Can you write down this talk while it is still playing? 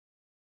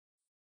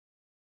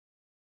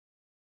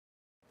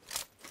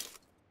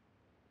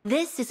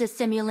This is a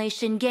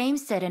simulation game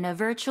set in a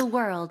virtual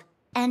world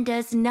and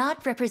does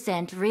not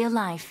represent real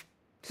life.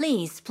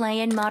 Please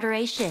play in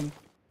moderation,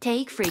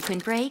 take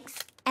frequent breaks,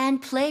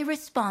 and play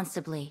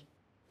responsibly.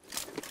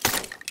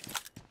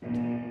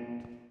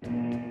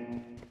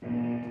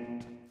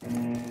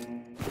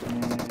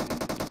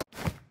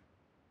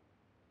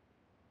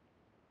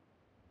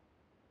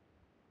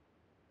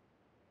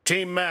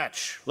 Team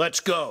match, let's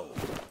go.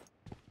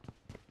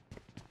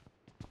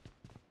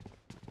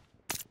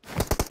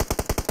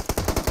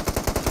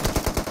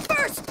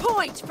 First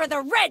point for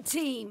the red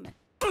team!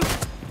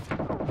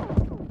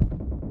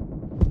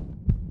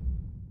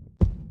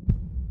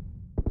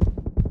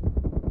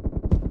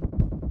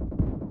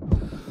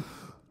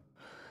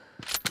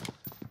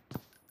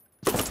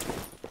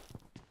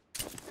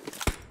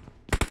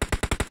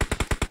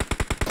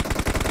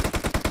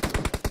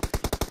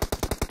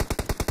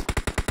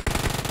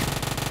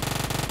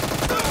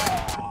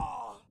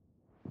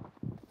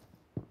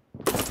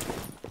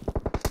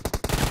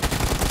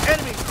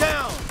 Enemy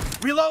down!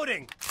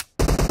 Reloading!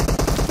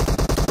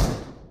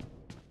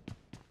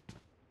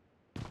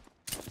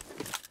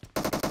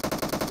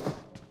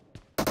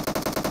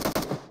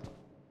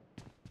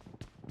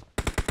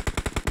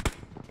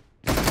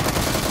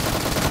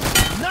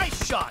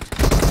 Nice shot!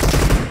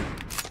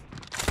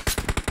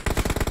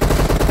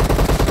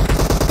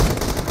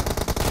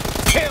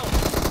 Kill!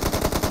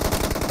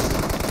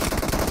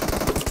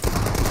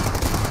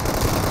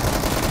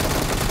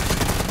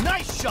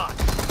 Nice shot!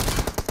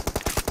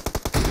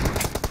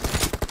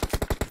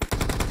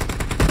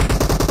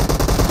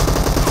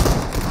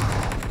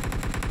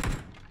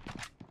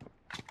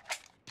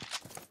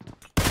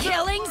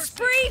 Killing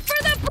spree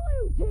for the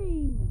blue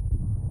team!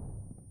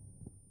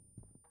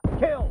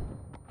 Kill!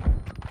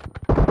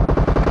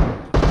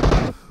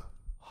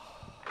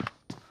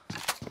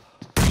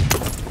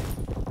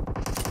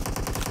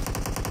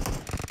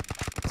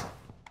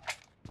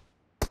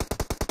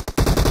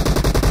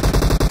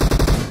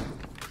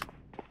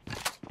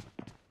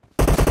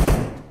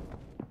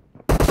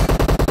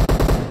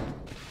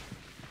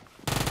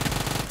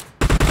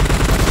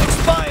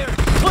 Expired!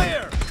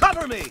 Clear!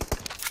 Cover me!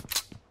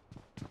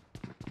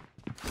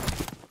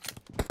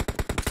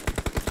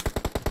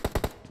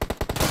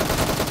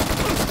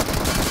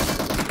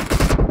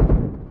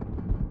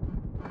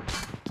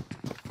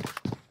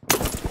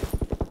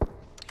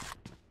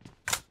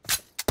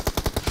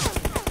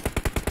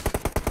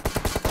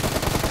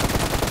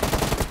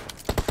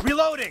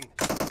 Reloading!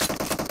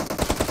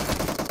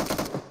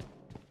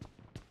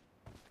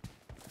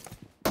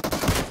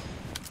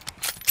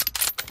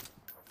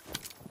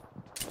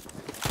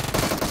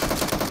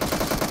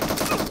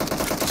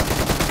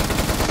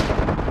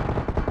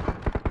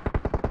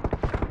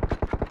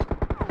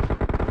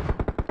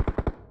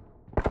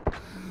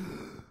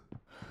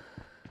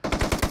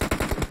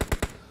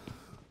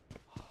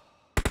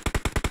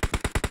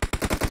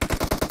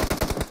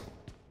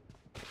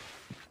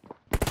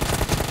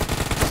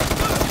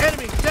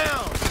 Enemy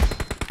down!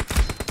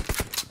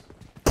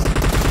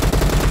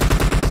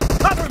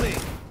 Cover me!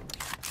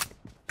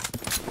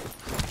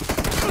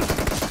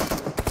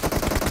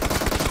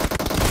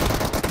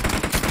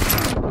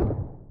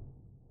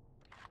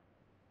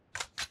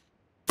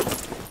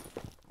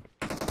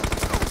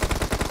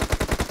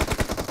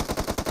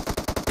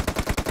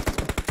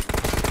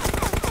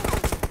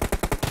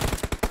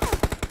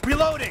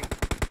 Reloading!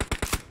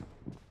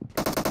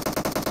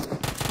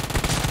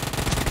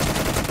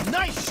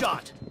 Nice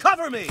shot!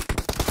 Cover me!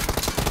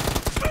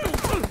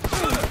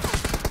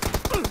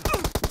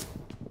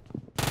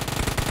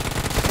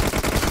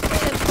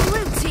 The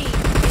blue team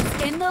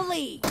is in the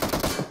lead.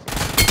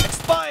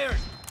 Expired!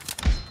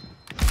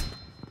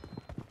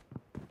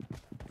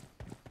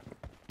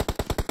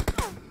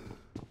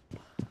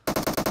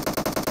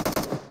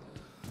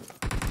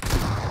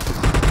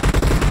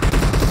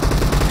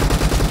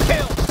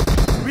 Kill!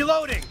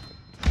 Reloading!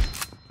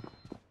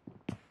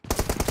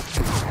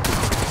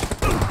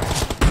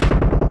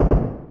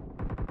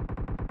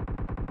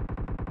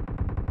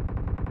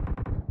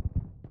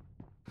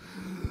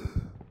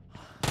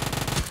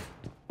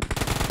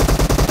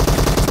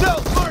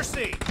 No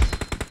mercy!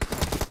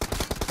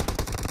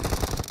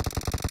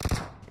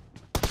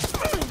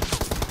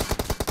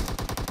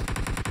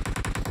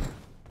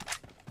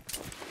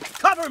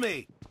 Cover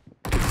me!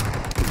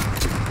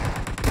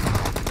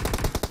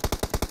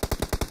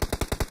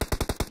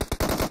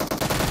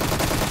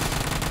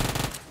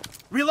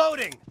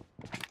 Reloading!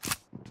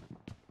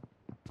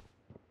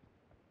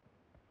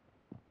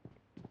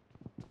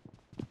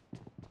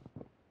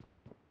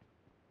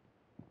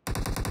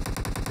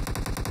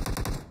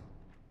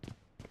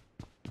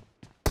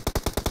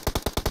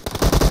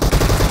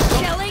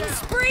 Killing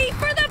spree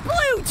for the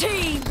blue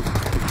team!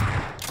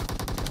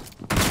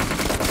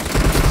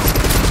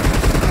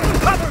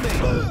 Cover me!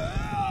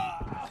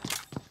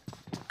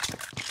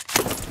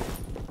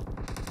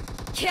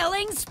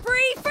 Killing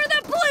spree for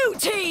the blue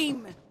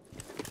team!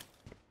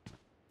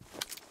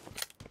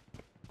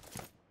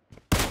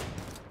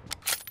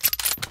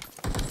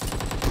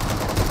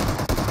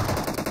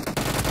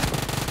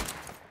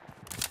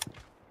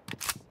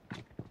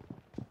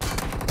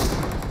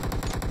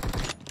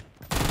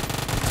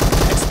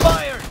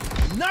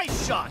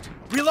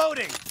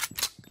 Reloading!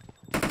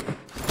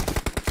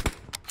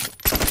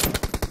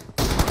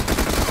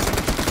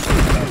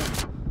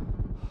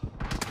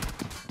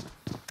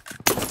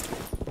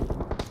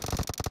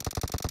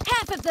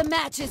 Half of the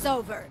match is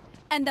over,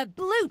 and the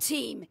blue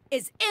team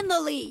is in the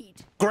lead.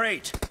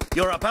 Great!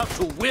 You're about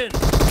to win!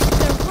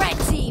 The red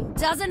team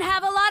doesn't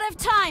have a lot of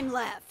time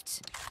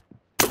left.